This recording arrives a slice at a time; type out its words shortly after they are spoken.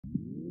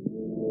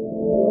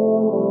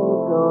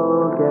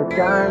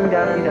get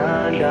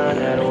done,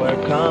 that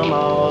work come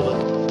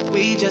over.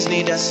 We just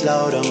need to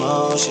slow the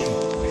motion.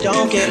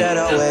 Don't get out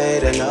of the way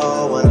to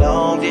no one.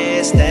 Long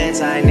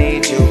distance, I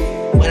need you.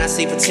 When I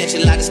see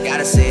potential, I just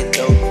gotta see it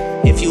through.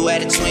 If you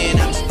had a twin,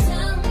 I'm just...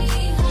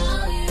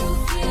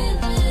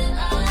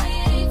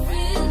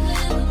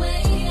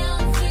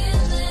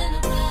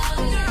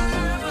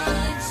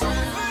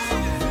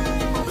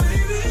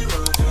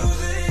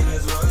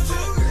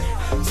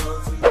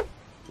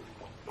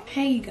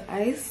 Hey you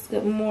guys,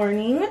 good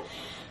morning.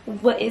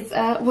 What is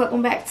up?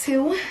 Welcome back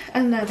to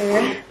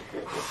another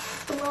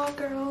vlog,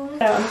 girl.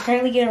 So I'm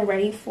currently getting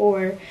ready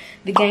for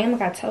the game.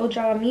 Like I told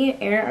y'all, me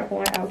and Aaron are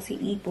going out to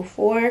eat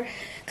before,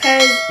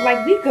 cause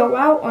like we go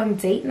out on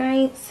date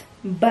nights,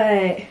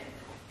 but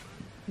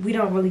we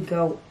don't really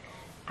go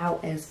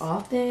out as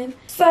often.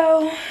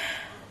 So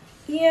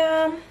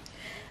yeah,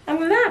 I'm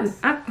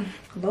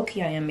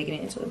low-key I am making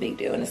it into a big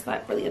deal, and it's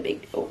not really a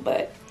big deal,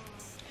 but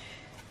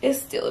it's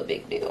still a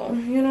big deal,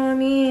 you know what I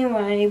mean?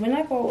 Like, when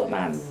I go out with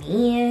my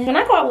man,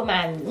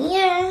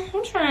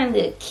 I'm trying to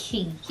look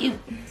cute.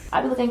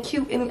 I be looking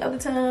cute any other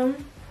time,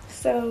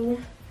 so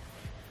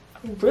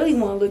I really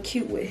want to look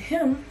cute with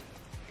him.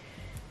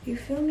 You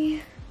feel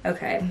me?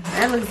 Okay,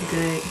 that looks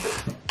good.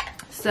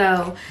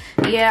 So,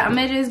 yeah, I'm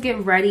gonna just get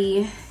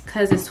ready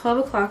because it's 12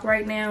 o'clock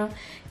right now,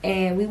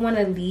 and we want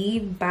to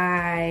leave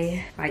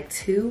by like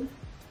 2.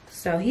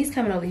 So he's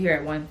coming over here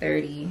at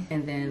 1:30,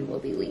 and then we'll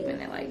be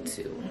leaving at like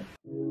 2.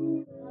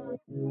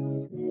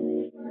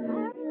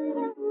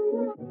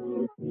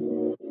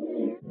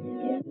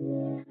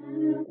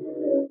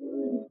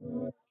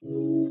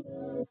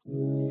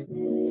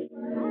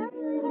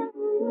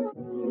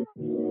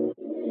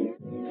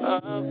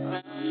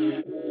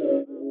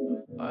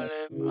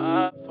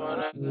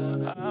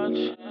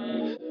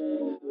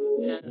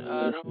 And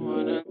I don't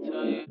wanna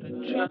tell you to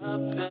drop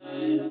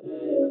it,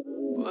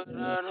 but I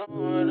don't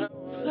wanna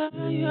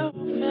fly your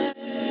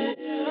face.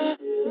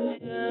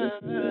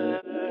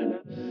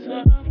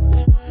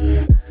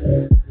 Something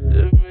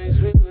that makes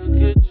me look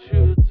at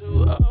you too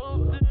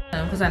often.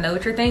 Because I know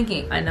what you're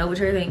thinking. I know what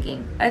you're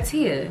thinking.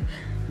 Tia,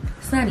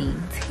 Sunny,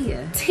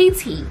 Tia,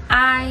 TT.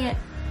 I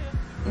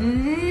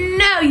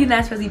know you're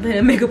not supposed to be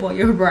putting makeup on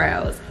your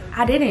brows.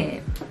 I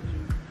didn't.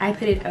 I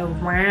put it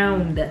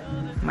around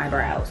my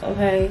brows,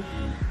 okay?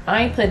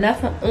 I ain't put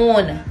nothing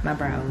on my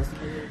brows.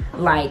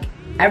 Like,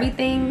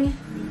 everything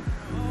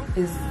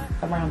is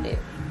around it,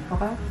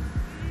 okay?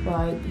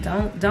 Like,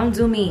 don't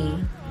do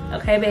me,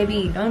 okay,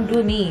 baby? Don't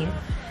do me.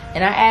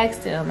 And I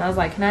asked him, I was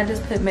like, can I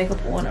just put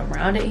makeup on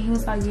around it? And he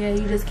was like, yeah,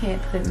 you just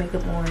can't put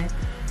makeup on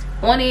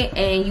it,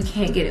 and you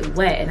can't get it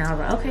wet. And I was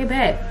like, okay,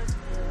 bet.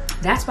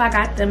 That's why I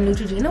got them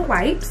Neutrogena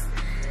wipes,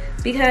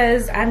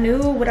 because I knew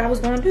what I was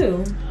gonna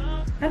do.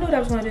 I knew what I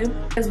was gonna do.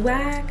 Cause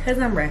why? Cause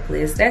I'm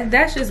reckless.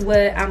 That's just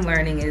what I'm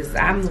learning, is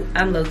I'm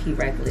low-key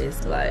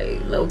reckless.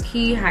 Like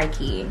low-key,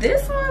 high-key.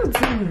 This one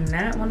do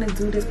not want to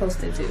do what it's supposed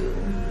to do.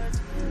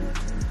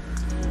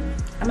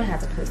 I'm gonna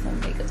have to put some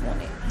makeup on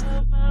it.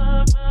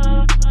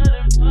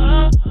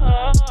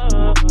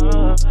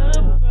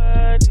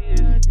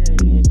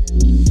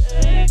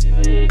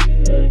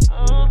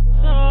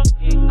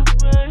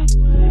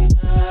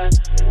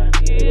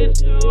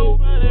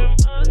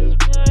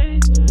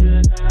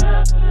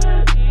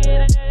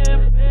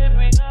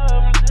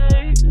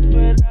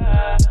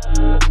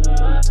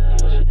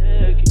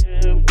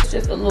 It's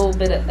just a little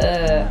bit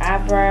of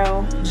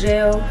eyebrow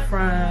gel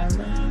from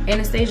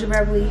Anastasia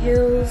Beverly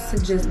Hills to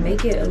just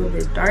make it a little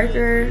bit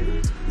darker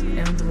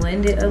and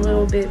blend it a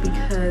little bit,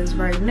 because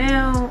right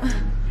now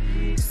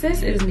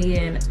sis is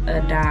needing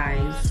a dye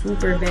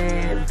super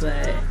bad,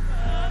 but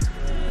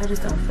I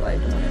just don't feel like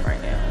doing it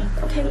right now.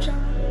 Okay with y'all?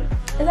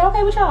 Is that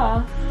okay with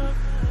y'all?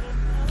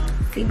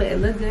 See, but it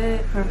look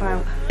good for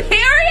about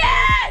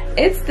period.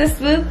 It's the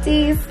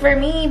swoopties for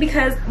me,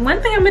 because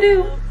one thing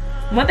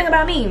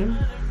about me,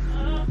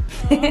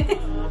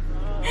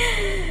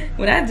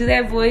 when I do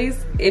that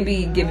voice, it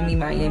be giving me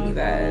Miami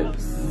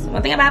vibes.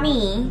 One thing about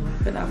me,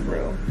 but not for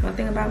real. One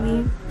thing about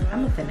me,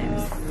 I'm a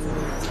finesse.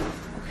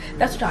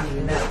 That's what y'all need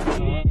to know.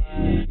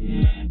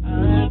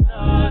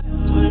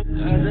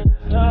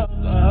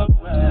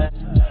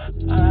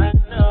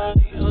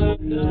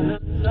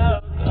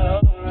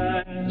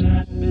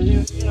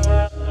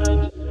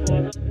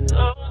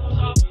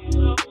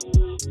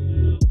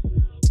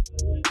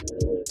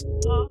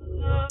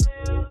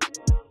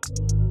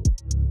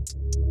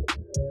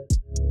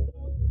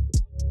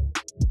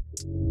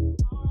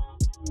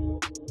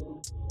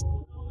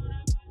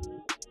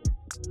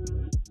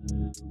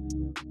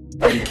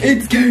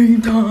 It's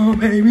game time,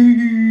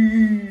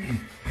 baby.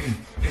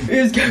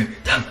 It's game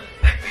time,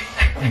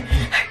 baby.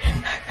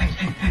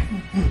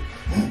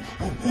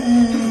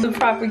 The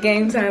proper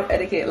game time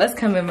etiquette. Let's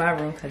come in my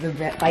room because the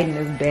lighting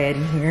is bad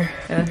in here.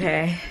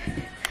 Okay.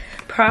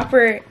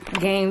 Proper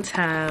game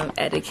time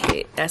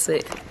etiquette. That's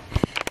it.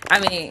 I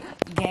mean,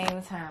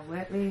 game time.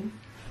 What, baby?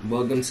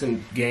 Welcome to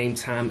Game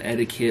Time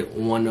Etiquette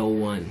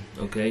 101,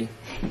 okay?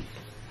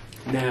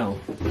 Now,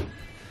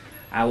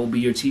 I will be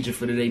your teacher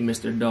for today,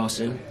 Mr.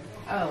 Dawson.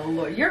 Oh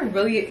Lord, you're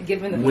really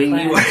giving them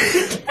when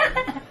class.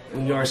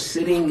 When you are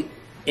sitting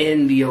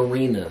in the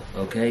arena,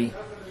 okay,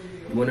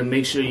 you want to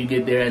make sure you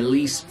get there at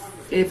least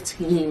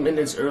 15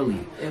 minutes early.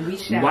 And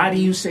why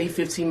do you say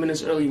 15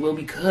 minutes early? Well,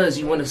 because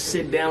you want to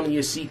sit down in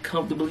your seat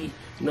comfortably,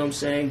 you know what I'm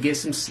saying? Get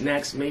some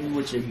snacks, maybe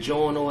with your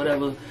joint or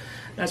whatever.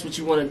 That's what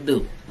you want to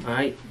do, all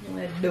right?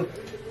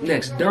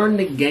 Next, during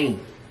the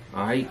game,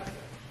 all right,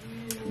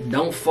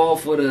 don't fall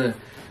for the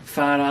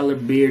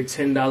 $5 beer,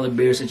 $10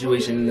 beer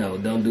situation. No,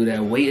 don't do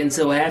that. Wait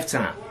until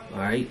halftime, all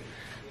right?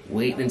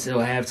 Wait until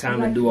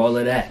halftime to do all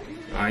of that.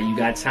 All right, you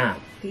got time.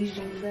 These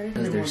jeans better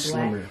because they're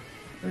slimmer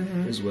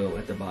as well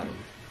at the bottom,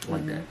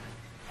 like that.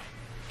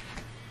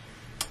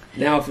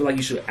 Now I feel like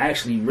you should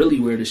actually really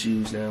wear the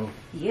shoes now.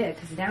 Yeah,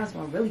 because now it's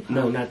going to really pop.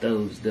 No, not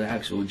those. The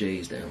actual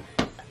J's now.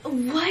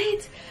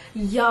 What?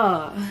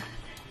 Y'all.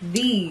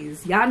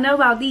 These. Y'all know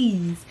about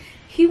these.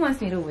 He wants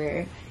me to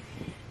wear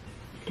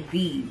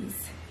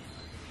these.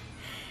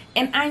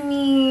 And I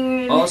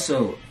mean...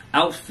 Also,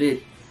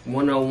 outfit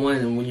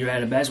 101 when you're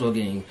at a basketball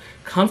game.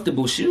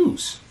 Comfortable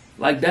shoes.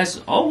 Like, that's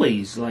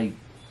always, like,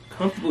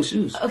 comfortable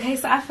shoes. Okay,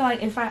 so I feel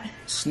like if I...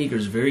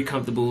 Sneakers, very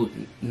comfortable,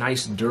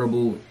 nice,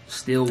 durable,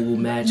 still will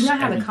match you know I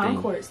have everything. the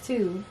Concords,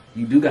 too.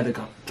 You do got the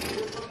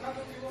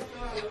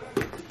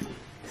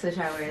So should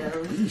I wear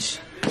those? Yeesh.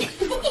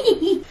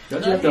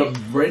 Don't you have the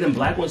red and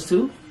black ones,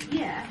 too?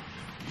 Yeah.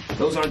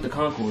 Those aren't the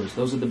Concords.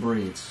 Those are the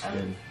braids.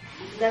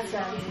 That's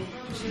what I mean.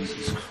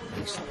 Jesus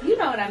Christ. You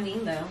know what I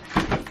mean, though.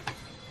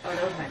 Oh,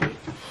 those might be.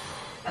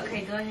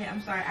 Okay, go ahead.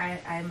 I'm sorry.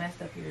 I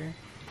messed up your...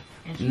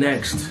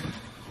 Next,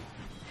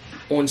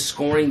 on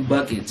scoring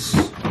buckets,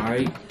 all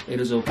right? It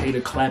is okay to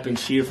clap and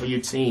cheer for your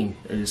team.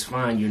 It is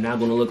fine. You're not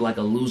going to look like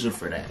a loser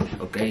for that,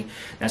 okay?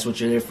 That's what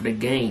you're there for, the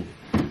game.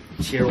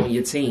 Cheer on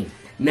your team.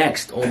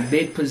 Next, on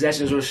big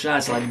possessions or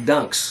shots like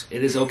dunks,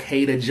 it is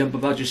okay to jump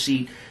about your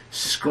seat,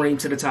 scream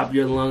to the top of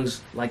your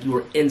lungs like you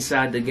were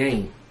inside the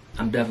game.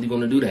 I'm definitely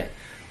going to do that.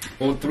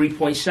 On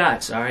three-point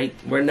shots, all right?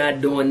 We're not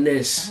doing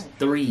this.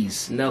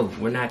 Threes. No,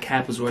 we're not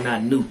Kappas. We're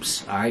not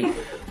Noops, all right?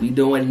 We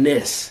doing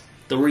this.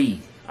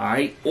 3, all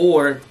right?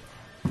 Or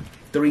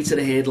 3 to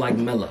the head like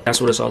Melo.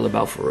 That's what it's all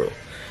about for real.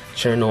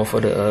 Cheering on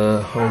for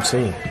the home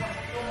team.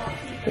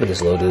 Look at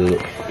this little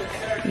dude.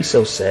 He's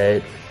so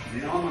sad.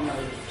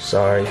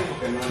 Sorry.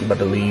 I'm about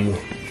to leave.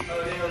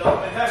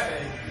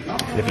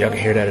 And if y'all can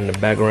hear that in the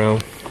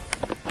background.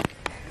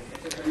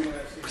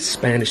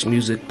 Spanish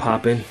music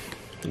popping,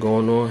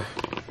 going on.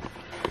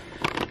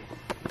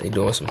 They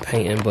doing some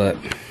painting, but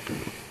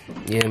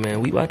yeah,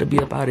 man, we about to be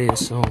up out of here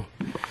soon.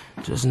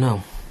 Just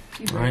know,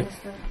 right?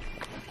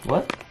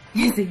 What?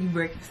 You said you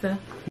breaking stuff?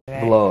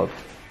 Vlog.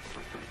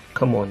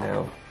 Come on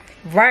now.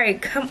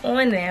 Right, come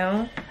on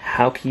now.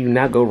 How can you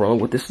not go wrong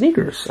with the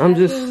sneakers? I'm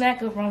just. How can you not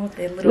go wrong with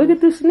that little? Look at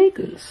the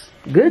sneakers.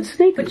 Good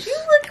sneakers. But you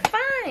look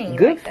fine.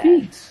 Good like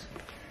feet.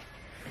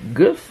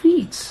 Good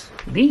feet.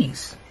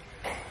 These.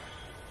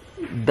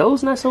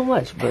 Those not so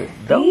much, but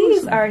those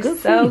these are good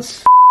so.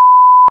 feet.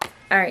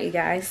 All right, you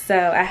guys. So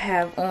I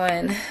have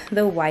on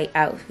the white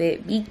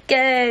outfit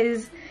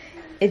because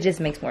it just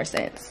makes more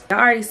sense. I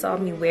already saw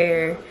me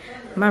wear.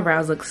 My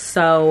brows look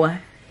so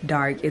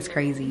dark. It's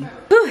crazy.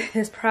 Whew,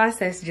 this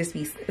process just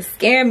be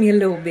scaring me a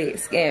little bit.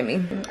 Scare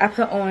me. I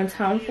put on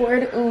Tom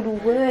Ford Oud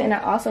Wood, and I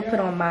also put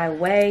on My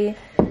Way.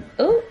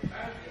 Ooh,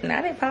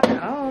 now they popping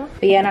off.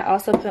 But yeah, and I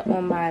also put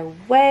on My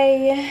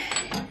Way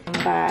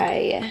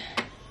by,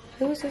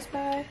 who is this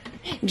by?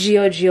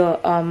 Giorgio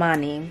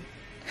Armani.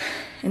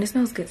 And it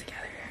smells good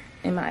together,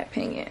 in my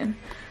opinion.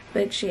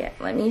 But yeah,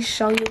 let me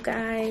show you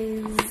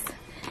guys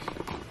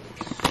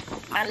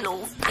my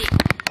little fit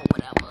or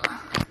whatever.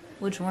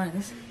 Which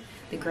ones?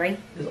 The gray?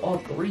 There's all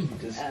 3.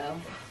 Just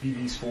be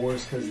these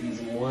 4s because these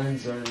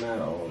ones are not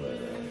all that.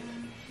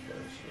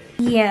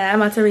 Yeah,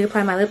 I'm about to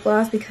reapply my lip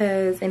gloss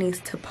because it needs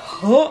to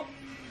pop.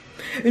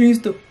 It needs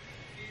to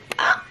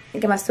pop. I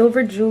got my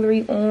silver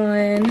jewelry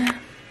on.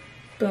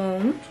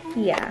 Boom.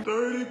 Yeah.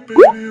 30,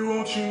 baby,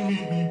 won't you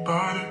meet me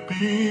by the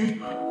beam?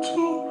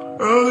 Too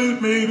early,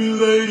 maybe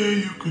later,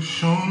 you could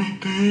show me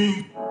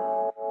things.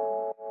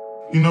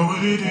 You know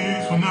what it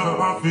is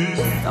whenever I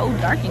visit. So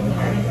dark in here.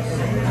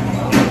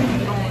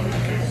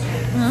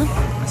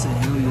 I said,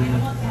 hell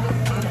yeah.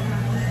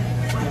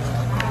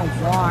 Oh,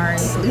 Lord.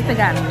 At least they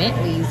got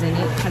mint leaves in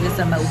it because it's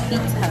a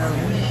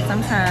mojito.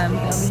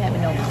 Sometimes they don't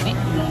be having no mint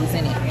leaves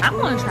in it. I'm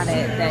going to try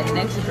that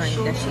next drink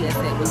that she had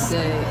said was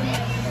good.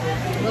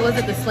 What was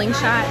it? The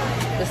slingshot?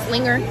 The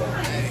slinger?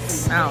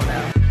 I don't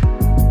know.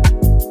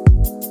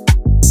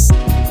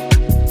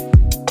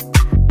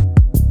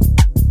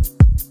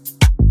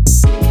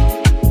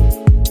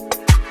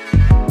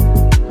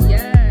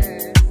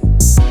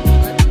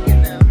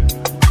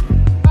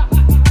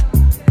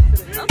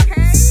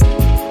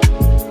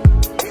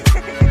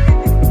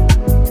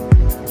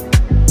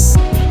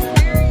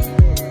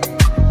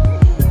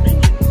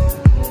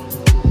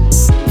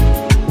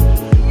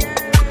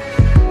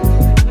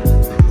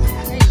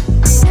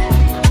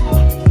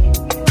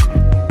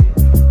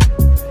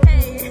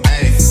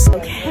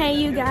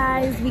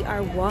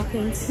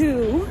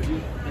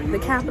 the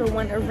Capital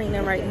One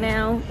Arena right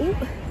now. Ooh,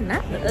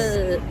 not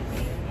the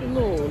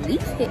little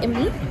leaf hitting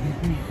me.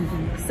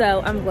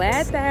 So I'm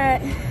glad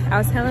that I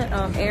was telling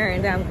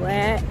Aaron that I'm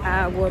glad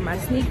I wore my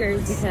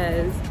sneakers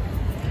because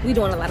we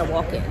doing a lot of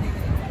walking.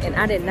 And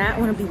I did not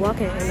want to be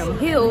walking in them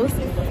heels,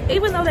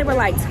 even though they were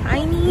like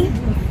tiny.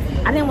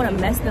 I didn't want to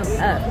mess them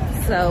up.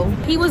 So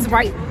he was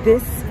right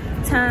this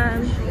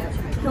time.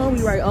 He'll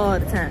be right all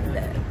the time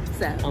though.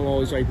 So I'm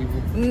always right,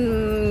 people.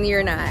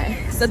 You're not.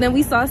 So then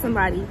we saw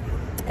somebody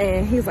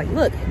and he was like,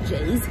 look,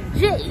 Jay's.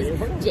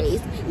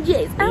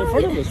 Oh,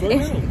 front of us right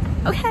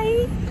now.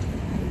 Okay.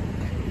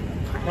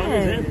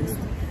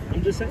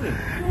 I'm just saying.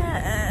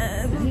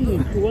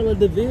 Cruella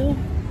de Vil?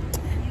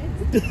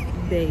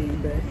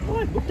 Babe.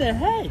 What the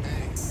heck?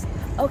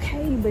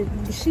 Okay, but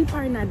she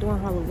probably not doing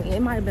Halloween. It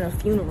might have been a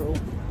funeral.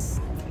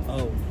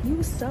 Oh.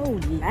 You so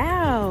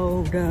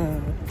loud.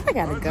 I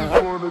gotta go. I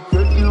wanna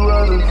take you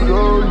out and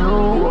show you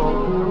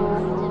off.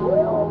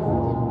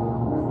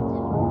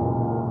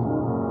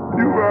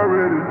 You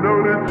already know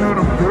that you're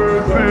the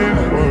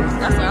person.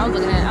 That's what I was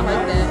looking at. I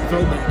like that.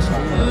 Throwbacks.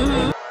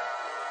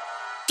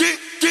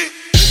 Take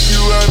you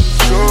out and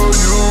show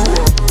you off.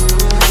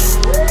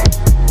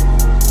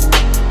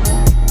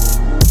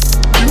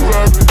 You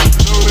already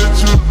know that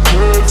you're the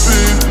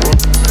person.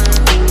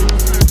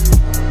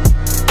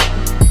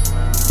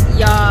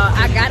 Y'all,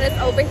 I got us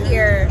over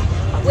here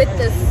with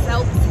the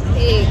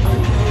Celtics.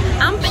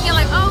 I'm thinking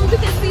like, oh, we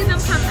can see them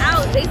come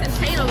out, Jason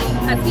Tatum,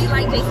 because he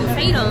like Jason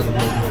Tatum.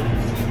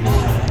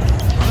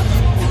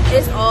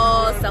 It's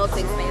all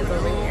Celtics fans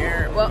over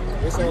here. Well,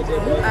 It's all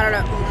good, bro. I don't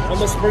know. I'm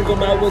gonna sprinkle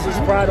my Wizards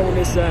pride on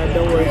this side,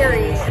 don't worry.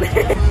 Period.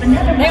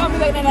 They gonna be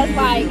looking at us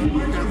like,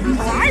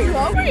 why are you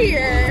over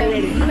here?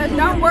 But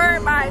don't worry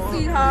about it,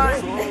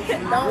 sweetheart.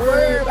 Don't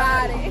worry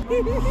about it. A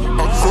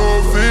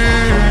trophy.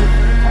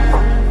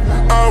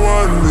 I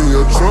want me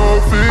a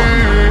trophy.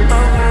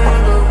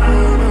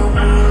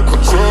 A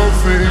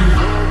trophy.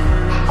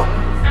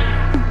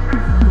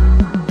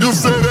 You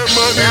say that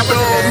money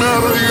don't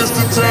matter. It's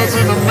the times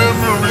and the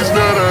memories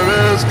that that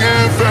ass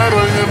getting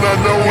fatter, and I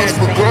know it's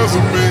because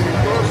of me.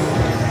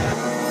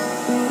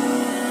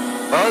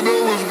 I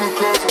know it's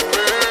because of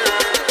me.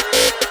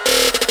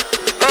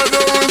 I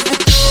know it's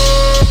because of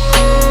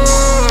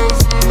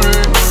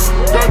me.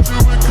 Got you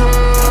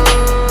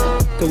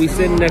because. So we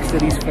sitting next to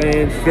these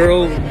fans.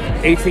 Girl,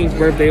 18th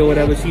birthday or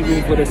whatever, she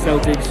rooted for the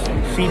Celtics.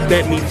 She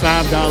bet me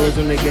 $5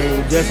 on the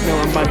game. Just know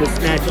I'm about to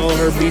snatch all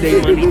her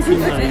B-Day money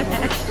tonight.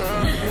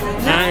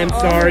 I am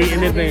sorry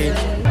in advance.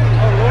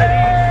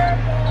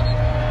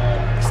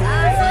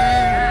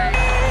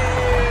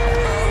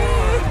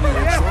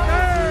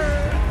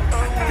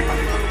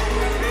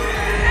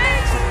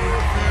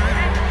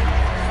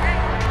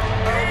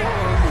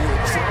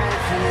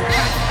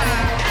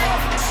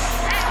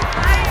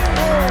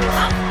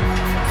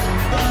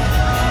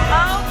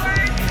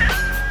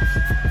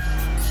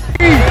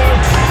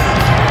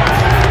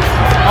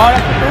 Oh,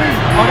 that's the three.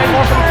 Oh, they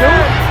going for the two?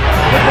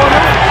 What's going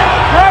on?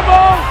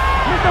 Treble!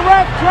 Mr.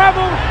 Ref,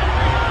 treble!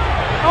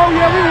 Oh,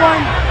 yeah, we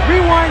won. We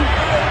won.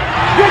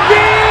 Good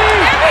game!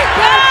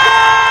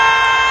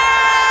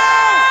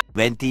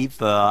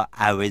 24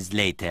 hours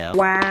later.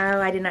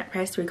 Wow, I did not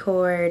press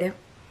record.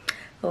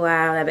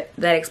 Wow,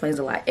 that explains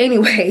a lot.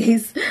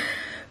 Anyways,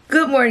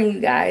 good morning, you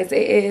guys.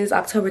 It is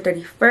October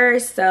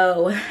 31st,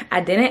 so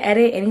I didn't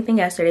edit anything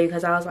yesterday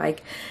because I was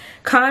like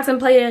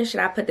contemplating, should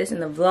I put this in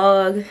the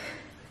vlog?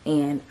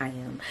 And I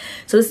am.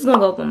 So this is gonna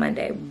go up on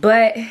Monday.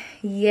 But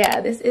yeah,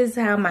 this is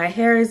how my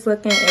hair is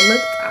looking. It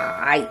looks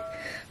alright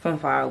from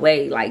far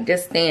away. Like,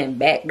 just stand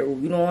back though,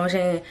 you know what I'm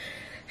saying?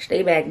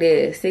 Stay back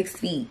there, 6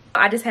 feet.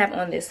 I just have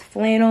on this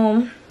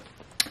flannel.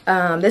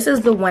 This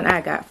is the one I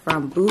got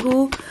from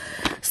Boohoo.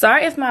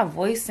 Sorry if my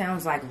voice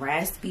sounds like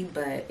raspy,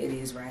 but it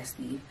is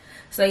raspy.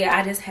 So yeah,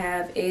 I just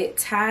have it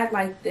tied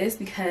like this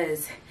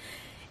because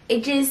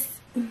it just,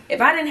 if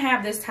I didn't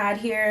have this tied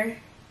here,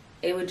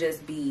 it would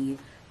just be.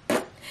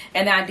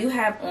 And I do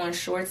have on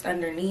shorts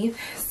underneath,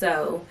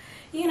 so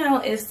you know,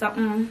 if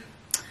something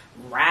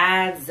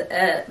rides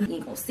up, you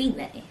ain't gonna see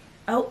nothing.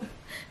 Oh,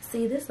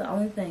 see, this is the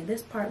only thing,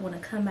 this part wanna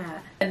come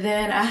out. And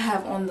then I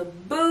have on the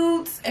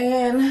boots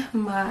and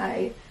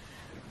my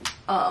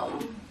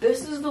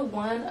this is the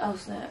one, oh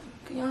snap,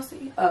 can y'all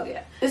see? Oh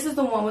yeah, this is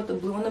the one with the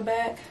blue in the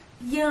back.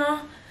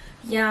 Yeah,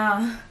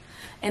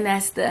 and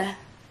that's the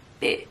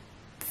fit.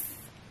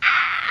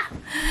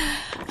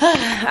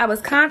 I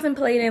was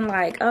contemplating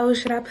like, oh,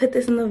 should I put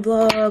this in the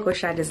vlog or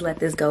should I just let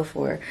this go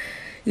for,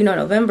 you know,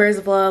 November's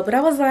vlog? But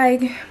I was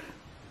like,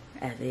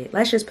 F it,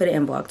 let's just put it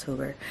in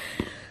Vlogtober.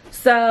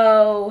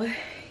 So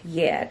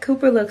yeah,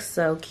 Cooper looks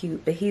so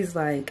cute, but he's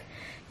like,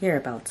 you're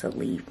about to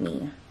leave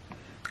me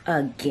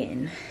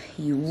again,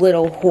 you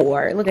little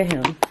whore. Look at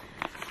him,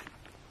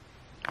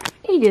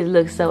 he just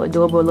looks so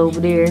adorable over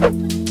there.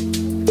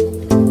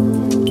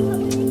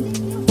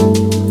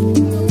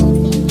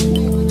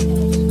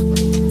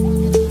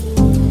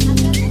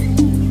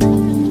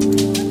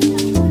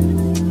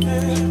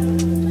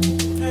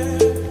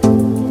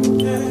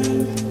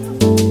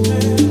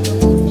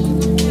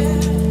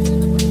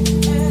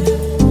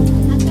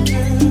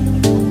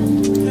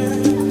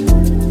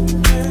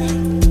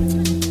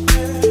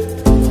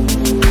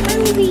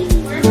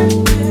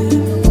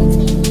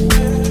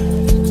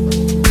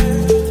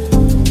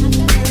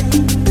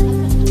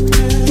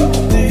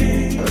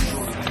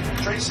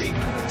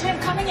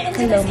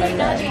 Hello, my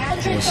love.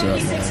 What's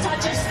up,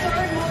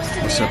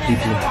 man? What's up,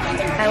 people?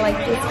 I like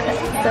this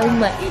cut so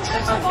much.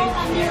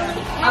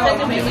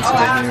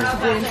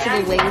 Get into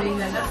the waiting.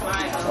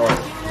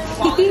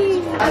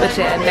 But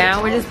yeah,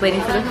 now we're just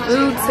waiting for the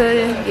food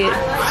to get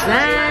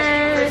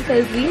done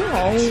because we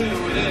home.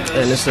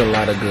 And there's a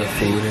lot of good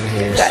food in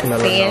here. Got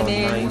Smelling all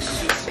salmon,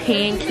 nice.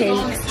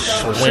 pancakes,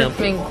 Shrimp,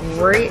 and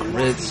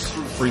grits,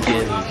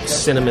 freaking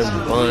cinnamon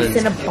buns,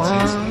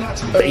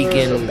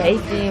 bacon,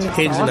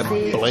 pigs in a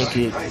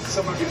blanket.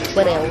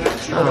 What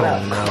else? I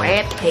don't know.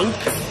 Crab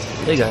cakes.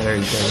 They got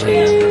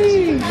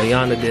everything.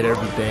 Leona did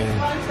everything.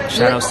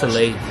 Shout outs to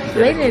Lay.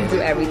 Lay didn't do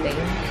everything.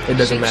 It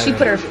doesn't matter. She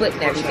put her foot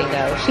in everything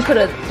though. She put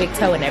a big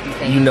toe in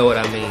everything. You know what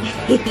I mean.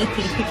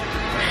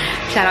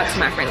 Shout out to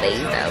my friend Lay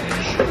though.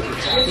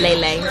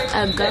 Lay.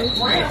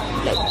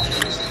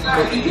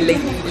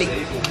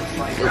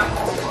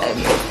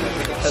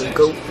 Go.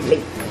 Go.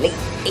 Lay.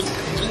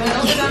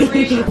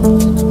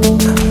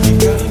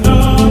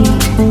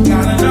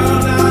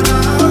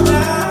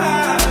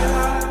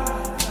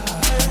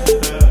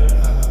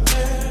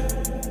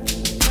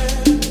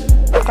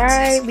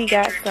 Alright, we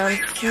got some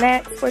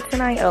snacks for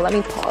tonight. Oh, let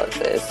me pause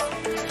this.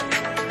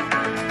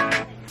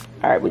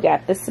 Alright, we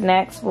got the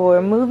snacks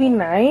for movie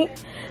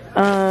night.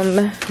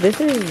 This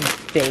is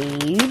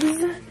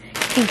Babe's.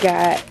 He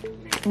got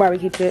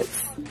barbecue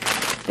chips.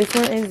 This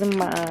one is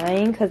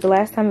mine because the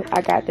last time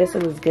I got this,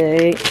 it was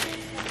good.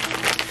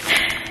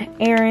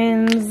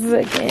 Aaron's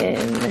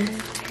again.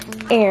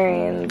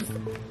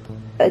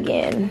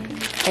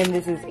 And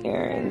this is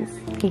Aaron's.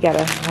 He got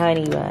a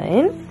honey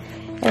bun.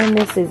 And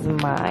this is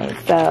mine.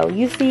 So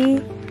you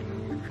see,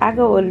 I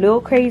go a little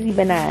crazy,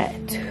 but not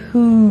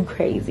too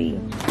crazy.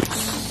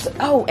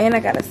 Oh, and I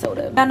got a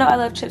soda. I know I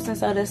love chips and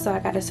soda, so I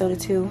got a soda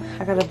too.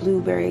 I got a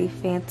blueberry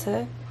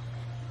Fanta.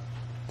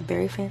 The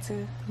berry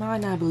Fanta? No,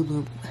 not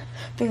blue. I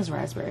think it's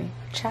raspberry.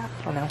 Chop.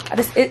 I don't know.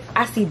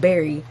 I see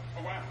berry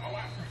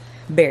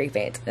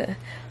Fanta.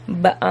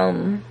 But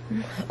oh,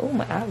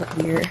 my eye look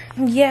weird.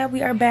 Yeah,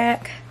 we are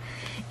back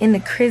in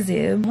the crib.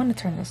 I want to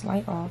turn this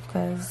light off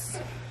because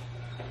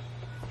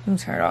let me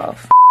turn it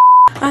off.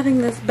 I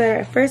think that's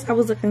better. At first I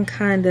was looking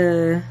kind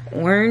of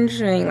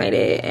orange. I ain't like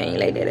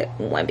that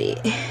one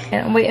bit.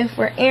 And I'm waiting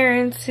for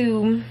Aaron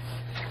to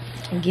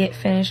get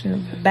finished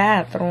in the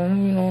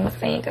bathroom, you know what I'm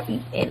saying, because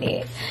he's in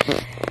it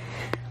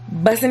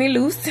busting it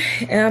loose.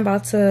 And I'm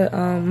about to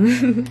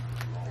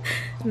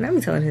not me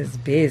telling his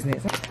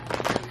business.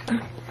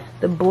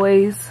 The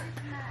boys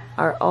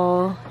are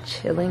all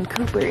chilling.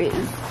 Cooper is,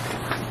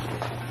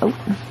 oh,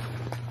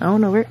 I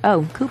don't know where,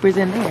 oh, Cooper's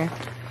in there.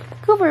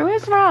 Cooper,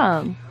 what's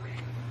wrong?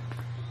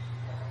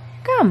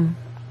 Come.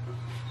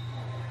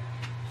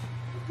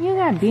 You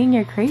gotta be in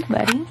your crate,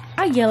 buddy.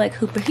 I yell at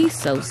Cooper. He's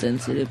so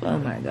sensitive. Oh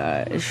my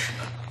gosh.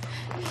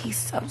 He's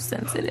so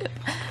sensitive.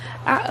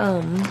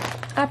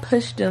 I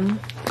pushed him.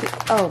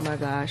 Oh my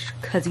gosh.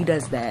 Because he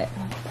does that.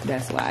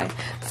 That's why.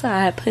 So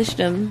I pushed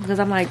him because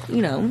I'm like,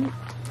 you know,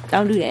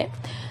 don't do that.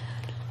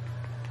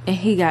 And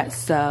he got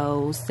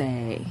so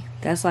sad.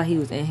 That's why he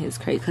was in his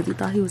crate. Because he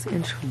thought he was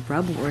in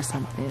trouble or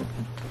something.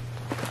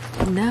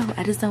 No,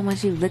 I just don't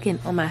want you looking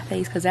on my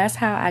face because that's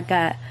how I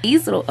got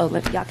these little, oh,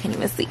 look, y'all can't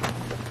even see.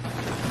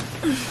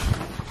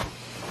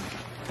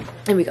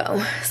 There we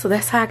go. So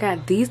that's how I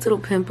got these little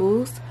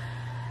pimples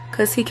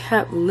because he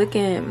kept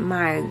licking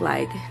my,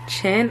 like,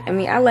 chin. I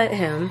mean, I let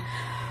him,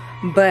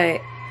 but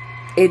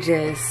it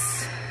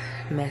just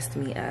messed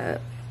me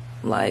up.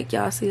 Like,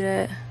 y'all see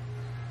that?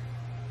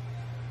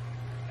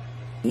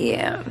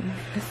 Yeah.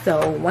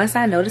 So once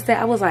I noticed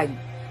that, I was like,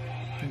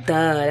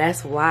 duh,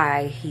 that's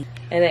why he...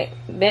 And then,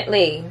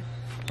 Bentley,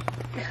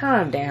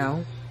 calm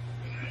down.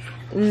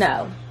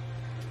 No.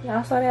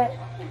 Y'all saw that?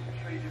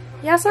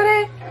 Y'all saw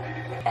that?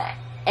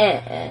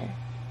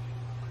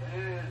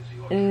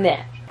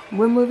 Nah.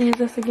 What movie is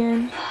this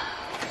again?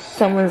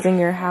 Someone's in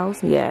Your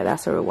House? Yeah,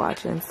 that's what we're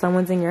watching.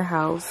 Someone's in Your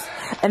House.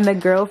 And the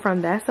girl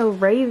from That's So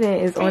Raven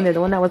is on there.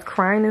 The one that was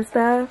crying and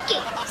stuff.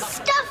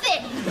 Stuff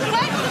it!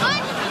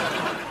 What?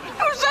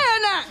 Who's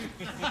saying that?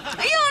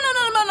 You don't know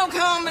nothing about no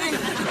comedy.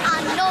 I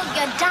know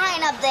you're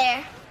dying up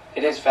there.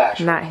 It is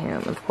fashion. Not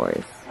him, of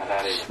course.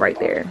 Right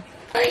there.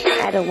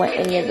 I don't want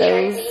any of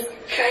those.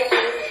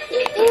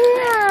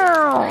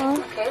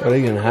 No. What are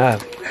you gonna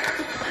have?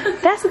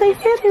 That's what they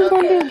said they was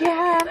gonna do.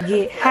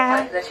 Get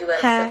high. Get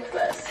high.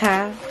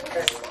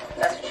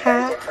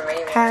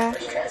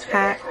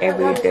 High.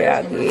 Every day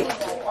I get. I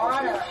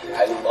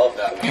love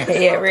that.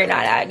 Every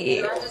night I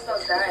get.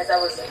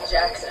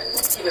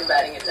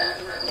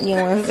 You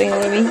wanna sing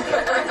with me?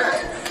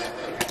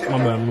 My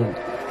man,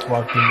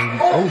 watching the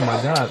movie. Oh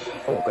my god.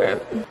 Okay.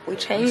 We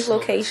changed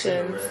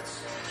locations.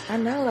 I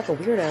know, like a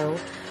weirdo.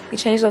 We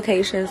changed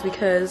locations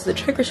because the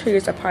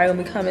trick-or-treaters are probably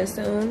gonna be coming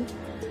soon.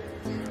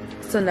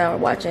 So now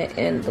we're watching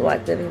in the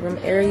like living room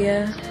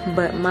area.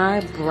 But my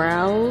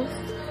brows,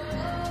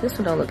 this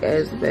one don't look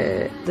as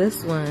bad.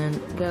 This one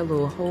got a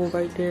little hole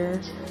right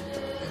there.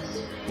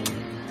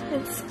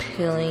 It's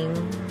peeling.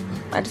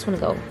 I just wanna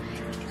go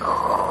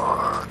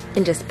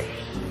and just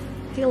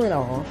peel it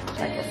off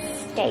like a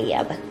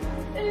scab.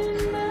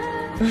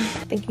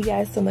 Thank you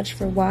guys so much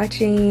for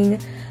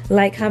watching.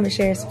 Like, comment,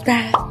 share,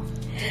 subscribe.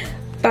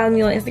 Follow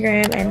me on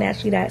Instagram at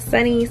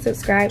naturally.sunny.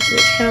 Subscribe to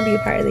the channel, be a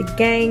part of the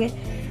gang.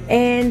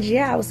 And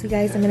yeah, I will see you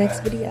guys in the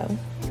next video.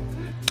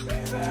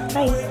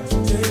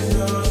 Bye.